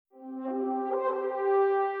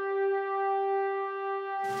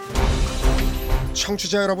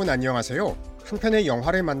청취자 여러분 안녕하세요. 한 편의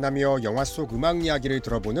영화를 만나며 영화 속 음악 이야기를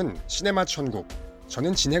들어보는 시네마 천국.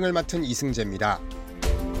 저는 진행을 맡은 이승재입니다.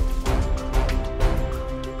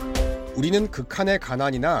 우리는 극한의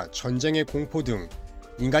가난이나 전쟁의 공포 등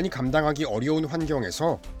인간이 감당하기 어려운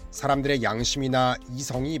환경에서 사람들의 양심이나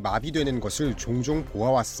이성이 마비되는 것을 종종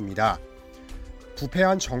보아왔습니다.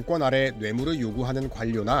 부패한 정권 아래 뇌물을 요구하는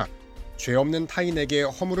관료나 죄 없는 타인에게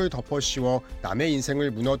허물을 덮어씌워 남의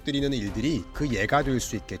인생을 무너뜨리는 일들이 그 예가 될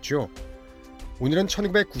수 있겠죠. 오늘은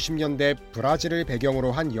 1990년대 브라질을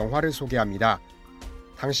배경으로 한 영화를 소개합니다.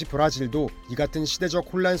 당시 브라질도 이 같은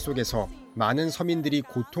시대적 혼란 속에서 많은 서민들이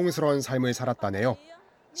고통스러운 삶을 살았다네요.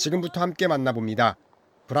 지금부터 함께 만나봅니다.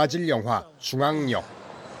 브라질 영화 중앙역.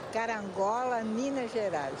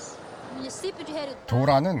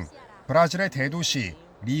 도라는 브라질의 대도시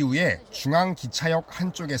리우의 중앙기차역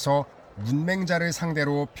한쪽에서 문맹자를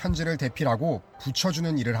상대로 편지를 대필하고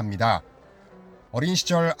붙여주는 일을 합니다. 어린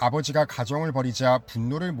시절 아버지가 가정을 버리자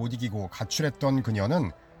분노를 못 이기고 가출했던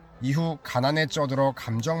그녀는 이후 가난에 쩌들어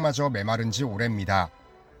감정마저 메마른 지 오래입니다.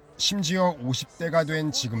 심지어 50대가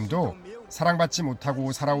된 지금도 사랑받지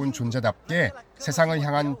못하고 살아온 존재답게 세상을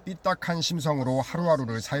향한 삐딱한 심성으로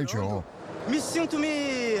하루하루를 살죠.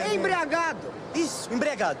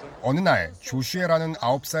 어느 날 조슈에라는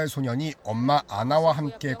 9살 소년이 엄마 아나와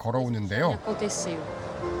함께 걸어오는데요.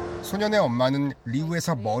 소년의 엄마는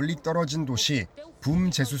리우에서 멀리 떨어진 도시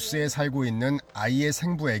붐제수스에 살고 있는 아이의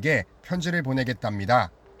생부에게 편지를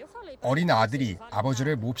보내겠답니다. 어린 아들이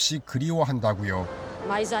아버지를 몹시 그리워한다고요.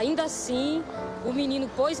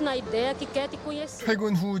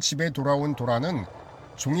 퇴근 후 집에 돌아온 도라는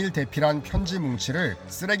종일 대필한 편지 뭉치를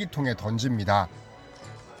쓰레기통에 던집니다.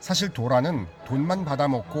 사실 도라는 돈만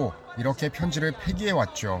받아먹고 이렇게 편지를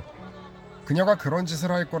폐기해왔죠. 그녀가 그런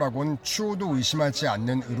짓을 할 거라곤 추호도 의심하지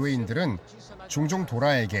않는 의뢰인들은 종종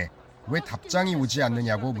도라에게 왜 답장이 오지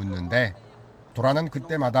않느냐고 묻는데 도라는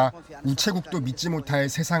그때마다 우체국도 믿지 못할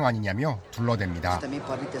세상 아니냐며 둘러댑니다.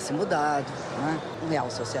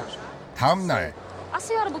 다음 날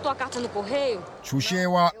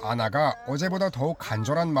조시에와 아나가 어제보다 더욱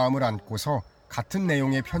간절한 마음을 안고서 같은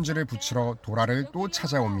내용의 편지를 붙이러 도라를 또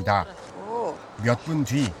찾아옵니다. 몇 분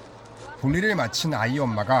뒤 볼일을 마친 아이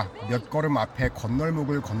엄마가 몇 걸음 앞에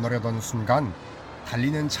건널목을 건너려던 순간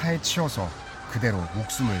달리는 차에 치여서 그대로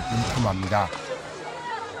목숨을 잃고 맙니다.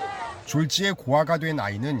 졸지에 고아가 된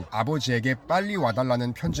아이는 아버지에게 빨리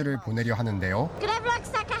와달라는 편지를 보내려 하는데요.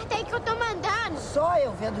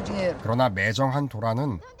 그러나 매정한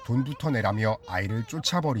도라는 돈부터 내라며 아이를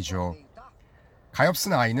쫓아버리죠.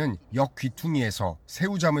 가엾은 아이는 역 귀퉁이에서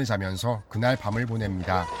새우잠을 자면서 그날 밤을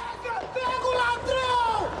보냅니다.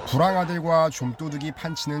 불황아들과 좀도둑이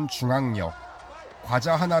판치는 중앙역.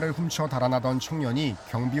 과자 하나를 훔쳐 달아나던 청년이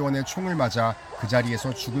경비원의 총을 맞아 그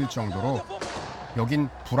자리에서 죽을 정도로 여긴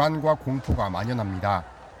불안과 공포가 만연합니다.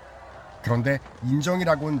 그런데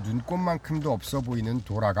인정이라곤 눈꼽만큼도 없어 보이는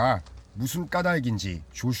도라가 무슨 까닭인지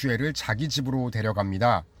조슈에를 자기 집으로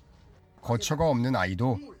데려갑니다. 거처가 없는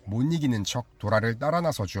아이도 못 이기는 척 도라를 따라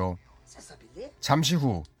나서죠. 잠시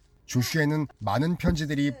후 조슈에는 많은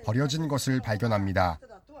편지들이 버려진 것을 발견합니다.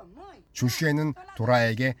 조슈에는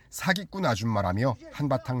도라에게 사기꾼 아줌마라며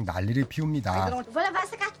한바탕 난리를 피웁니다.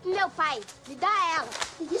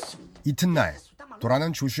 이튿날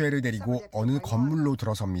도라는 조슈에를 데리고 어느 건물로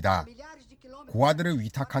들어섭니다. 고아들을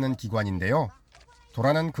위탁하는 기관인데요.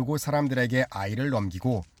 도라는 그곳 사람들에게 아이를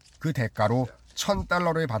넘기고 그 대가로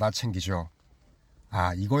 $1,000를 받아 챙기죠.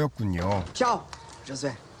 아, 이거였군요.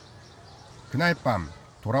 그날 밤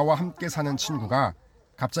도라와 함께 사는 친구가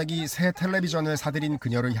갑자기 새 텔레비전을 사들인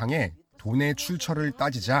그녀를 향해 돈의 출처를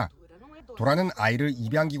따지자 도라는 아이를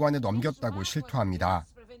입양기관에 넘겼다고 실토합니다.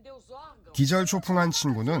 기절초풍한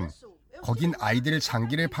친구는 거긴 아이들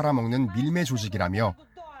장기를 팔아먹는 밀매 조직이라며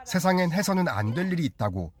세상엔 해서는 안 될 일이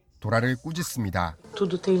있다고 도라를 꾸짖습니다.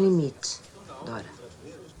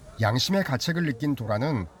 양심의 가책을 느낀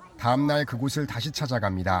도라는 다음날 그곳을 다시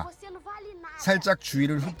찾아갑니다. 살짝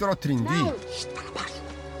주위를 흩떨어뜨린 뒤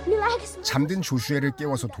잠든 조슈에를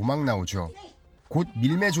깨워서 도망 나오죠. 곧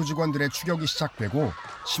밀매 조직원들의 추격이 시작되고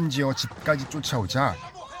심지어 집까지 쫓아오자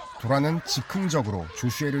도라는 즉흥적으로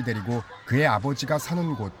조슈에를 데리고 그의 아버지가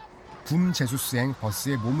사는 곳 붐제수스행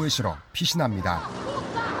버스에 몸을 실어 피신합니다.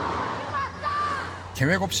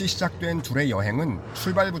 계획 없이 시작된 둘의 여행은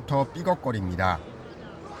출발부터 삐걱거립니다.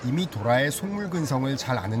 이미 도라의 속물근성을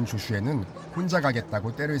잘 아는 조슈에는 혼자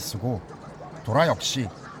가겠다고 떼를 쓰고 도라 역시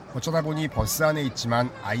어쩌다 보니 버스 안에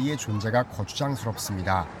있지만 아이의 존재가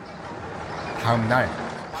거추장스럽습니다. 다음 날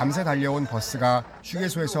밤새 달려온 버스가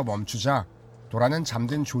휴게소에서 멈추자 도라는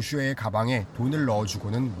잠든 조슈에의 가방에 돈을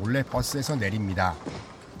넣어주고는 몰래 버스에서 내립니다.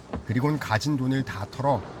 그리곤 가진 돈을 다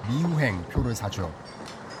털어 미유행 표를 사죠.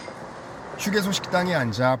 휴게소 식당에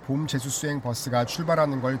앉아 봄 제수수행 버스가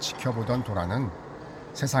출발하는 걸 지켜보던 도라는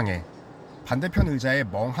세상에 반대편 의자에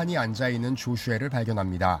멍하니 앉아있는 조슈에를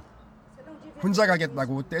발견합니다. 혼자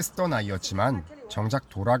가겠다고 떼쓰던 아이였지만 정작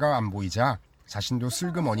도라가 안 보이자 자신도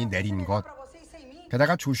슬그머니 내린 것.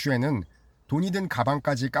 게다가 조슈에는 돈이 든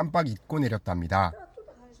가방까지 깜빡 잊고 내렸답니다.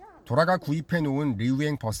 도라가 구입해놓은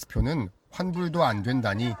리우행 버스표는 환불도 안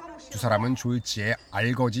된다니 두 사람은 졸지에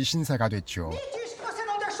알거지 신세가 됐죠.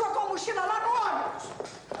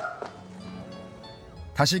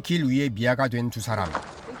 다시 길 위에 미아가 된 두 사람.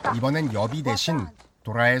 이번엔 여비 대신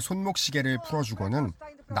도라의 손목시계를 풀어주고는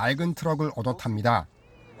낡은 트럭을 얻어 탑니다.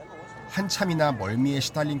 한참이나 멀미에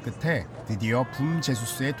시달린 끝에 드디어 붐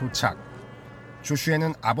제수스에 도착.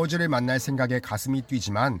 조슈에는 아버지를 만날 생각에 가슴이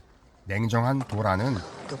뛰지만 냉정한 도라는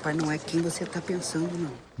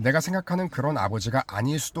내가 생각하는 그런 아버지가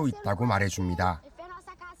아닐 수도 있다고 말해줍니다.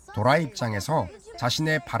 도라의 입장에서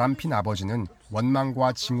자신의 바람핀 아버지는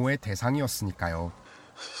원망과 징후의 대상이었으니까요.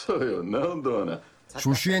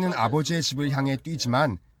 조슈에는 아버지의 집을 향해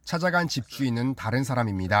뛰지만 찾아간 집주인은 다른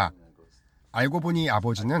사람입니다. 알고 보니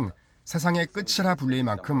아버지는 세상의 끝이라 불릴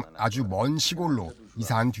만큼 아주 먼 시골로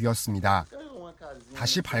이사한 뒤였습니다.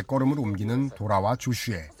 다시 발걸음을 옮기는 도라와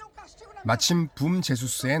조슈에. 마침 붐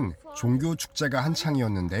제수스엔 종교 축제가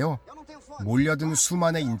한창이었는데요. 몰려든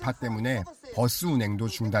수많은 인파 때문에 버스 운행도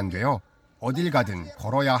중단되어 어딜 가든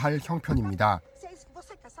걸어야 할 형편입니다.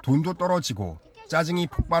 돈도 떨어지고 짜증이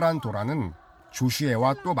폭발한 도라는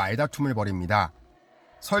조슈에와 또 말다툼을 벌입니다.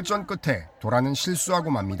 설전 끝에 도라는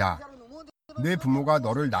실수하고 맙니다. 내 부모가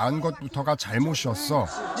너를 낳은 것부터가 잘못이었어.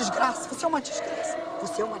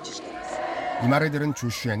 이 말을 들은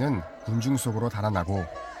조슈에는 군중 속으로 달아나고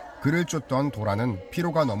그를 쫓던 도라는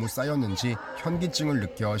피로가 너무 쌓였는지 현기증을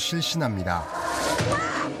느껴 실신합니다.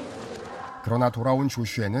 그러나 돌아온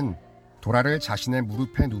조슈에는 도라를 자신의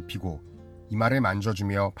무릎에 눕히고 이마를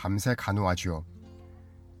만져주며 밤새 간호하죠.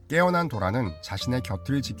 깨어난 도라는 자신의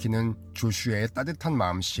곁을 지키는 조슈에의 따뜻한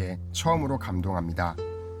마음씨에 처음으로 감동합니다.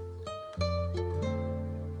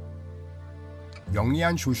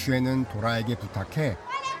 영리한 조슈에는 도라에게 부탁해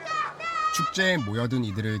축제에 모여든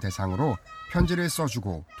이들을 대상으로 편지를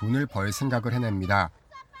써주고 돈을 벌 생각을 해냅니다.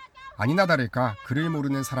 아니나 다를까 그를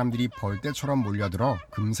모르는 사람들이 벌떼처럼 몰려들어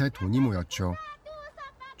금세 돈이 모였죠.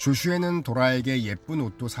 조슈에는 도라에게 예쁜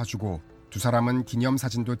옷도 사주고 두 사람은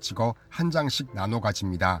기념사진도 찍어 한 장씩 나눠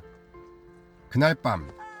가집니다. 그날 밤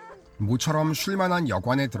모처럼 쉴만한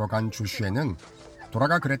여관에 들어간 조슈에는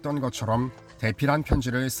도라가 그랬던 것처럼 대필한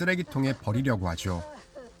편지를 쓰레기통에 버리려고 하죠.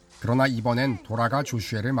 그러나 이번엔 도라가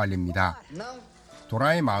조슈에를 말립니다.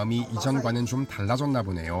 도라의 마음이 이전과는 좀 달라졌나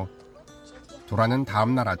보네요. 도라는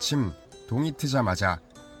다음날 아침 동이 트자마자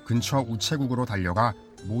근처 우체국으로 달려가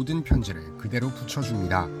모든 편지를 그대로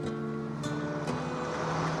붙여줍니다.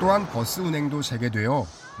 또한 버스 운행도 재개되어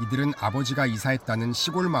이들은 아버지가 이사했다는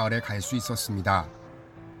시골 마을에 갈 수 있었습니다.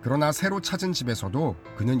 그러나 새로 찾은 집에서도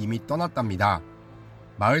그는 이미 떠났답니다.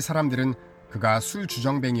 마을 사람들은 그가 술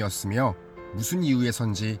주정뱅이였으며 무슨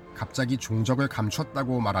이유에선지 갑자기 종적을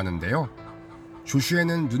감췄다고 말하는데요.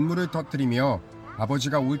 조슈에는 눈물을 터뜨리며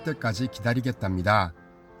아버지가 올 때까지 기다리겠답니다.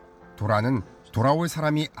 도라는 돌아올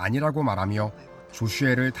사람이 아니라고 말하며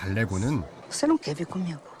조슈에를 달래고는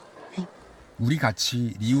우리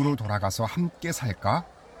같이 리우로 돌아가서 함께 살까?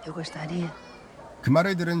 그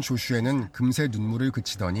말을 들은 조슈에는 금세 눈물을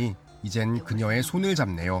그치더니 이젠 그녀의 손을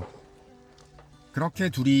잡네요. 그렇게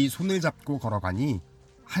둘이 손을 잡고 걸어가니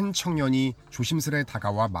한 청년이 조심스레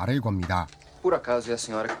다가와 말을 겁니다.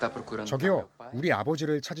 저기요, 우리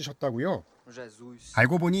아버지를 찾으셨다고요?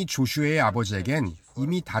 알고 보니 조슈에의 아버지에겐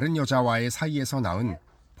이미 다른 여자와의 사이에서 낳은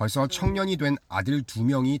벌써 청년이 된 아들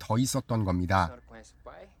 2명이 더 있었던 겁니다.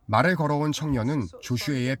 말을 걸어온 청년은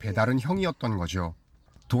조슈에의 배다른 형이었던 거죠.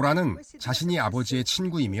 도라는 자신이 아버지의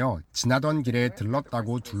친구이며 지나던 길에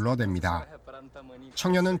들렀다고 둘러댑니다.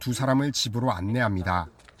 청년은 두 사람을 집으로 안내합니다.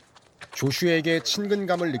 조슈에게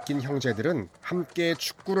친근감을 느낀 형제들은 함께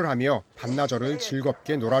축구를 하며 반나절을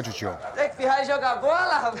즐겁게 놀아주죠.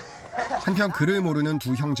 한편 그를 모르는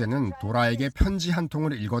두 형제는 도라에게 편지 한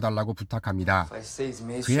통을 읽어달라고 부탁합니다.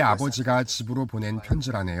 그의 아버지가 집으로 보낸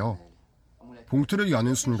편지라네요. 봉투를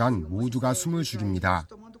여는 순간 모두가 숨을 죽입니다.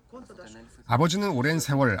 아버지는 오랜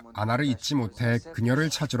세월 아나를 잊지 못해 그녀를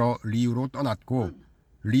찾으러 리우로 떠났고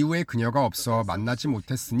리우에 그녀가 없어 만나지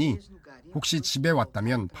못했으니 혹시 집에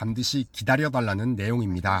왔다면 반드시 기다려달라는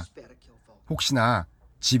내용입니다. 혹시나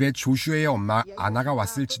집에 조슈에의 엄마 아나가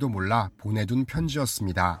왔을지도 몰라 보내둔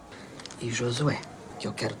편지였습니다.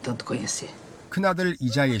 큰아들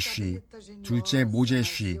이자예 씨, 둘째 모제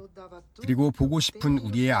씨, 그리고 보고 싶은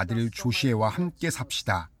우리의 아들 조슈에와 함께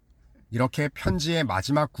삽시다. 이렇게 편지의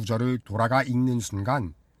마지막 구절을 도라가 읽는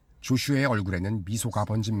순간 조슈의 얼굴에는 미소가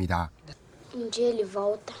번집니다.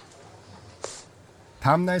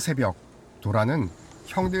 다음 날 새벽, 도라는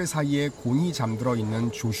형들 사이에 곤히 잠들어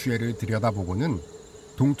있는 조슈에를 들여다보고는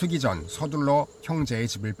동트기 전 서둘러 형제의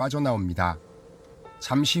집을 빠져나옵니다.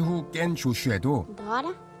 잠시 후 깬 조슈에도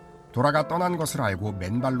도라가 떠난 것을 알고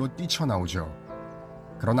맨발로 뛰쳐나오죠.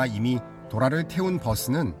 그러나 이미 도라를 태운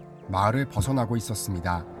버스는 마을을 벗어나고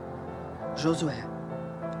있었습니다. Josué,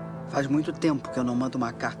 faz muito tempo que eu não mando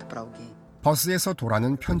uma carta para alguém. 버스에서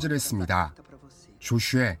도라는 편지를 씁니다.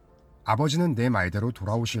 조슈에, 아버지는 내 말대로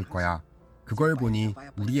돌아오실 거야. 그걸 보니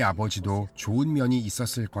우리 아버지도 좋은 면이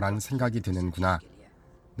있었을 거란 생각이 드는구나.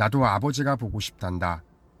 나도 아버지가 보고 싶단다.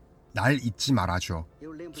 날 잊지 말아줘.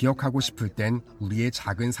 기억하고 싶을 땐 우리의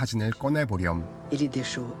작은 사진을 꺼내보렴. Ele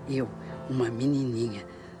deixou eu, uma menininha,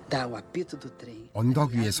 dar o apito do trem.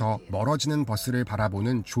 언덕 위에서 멀어지는 버스를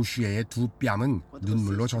바라보는 조슈에의 두 뺨은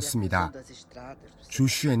눈물로 젖습니다.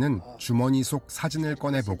 조슈에는 주머니 속 사진을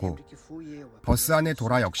꺼내보고 버스 안의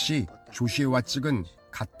도라 역시 조슈에와 찍은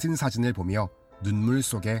같은 사진을 보며 눈물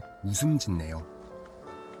속에 웃음 짓네요.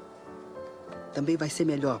 Também vai ser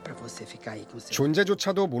melhor para você ficar aí com seu.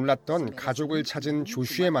 존재조차도 몰랐던 가족을 찾은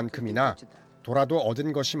조슈에만큼이나 도라도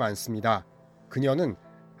얻은 것이 많습니다. 그녀는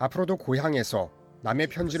앞으로도 고향에서 남의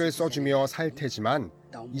편지를 써주며 살 테지만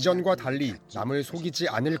이전과 달리 남을 속이지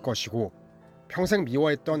않을 것이고 평생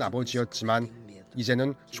미워했던 아버지였지만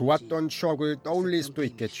이제는 좋았던 추억을 떠올릴 수도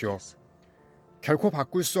있겠죠. 결코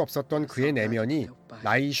바꿀 수 없었던 그의 내면이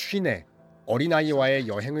나이 50에 어린아이와의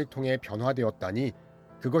여행을 통해 변화되었다니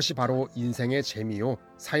그것이 바로 인생의 재미요,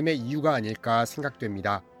 삶의 이유가 아닐까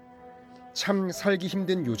생각됩니다. 참 살기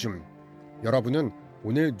힘든 요즘, 여러분은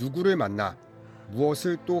오늘 누구를 만나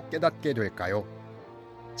무엇을 또 깨닫게 될까요?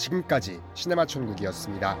 지금까지 시네마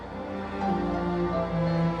천국이었습니다.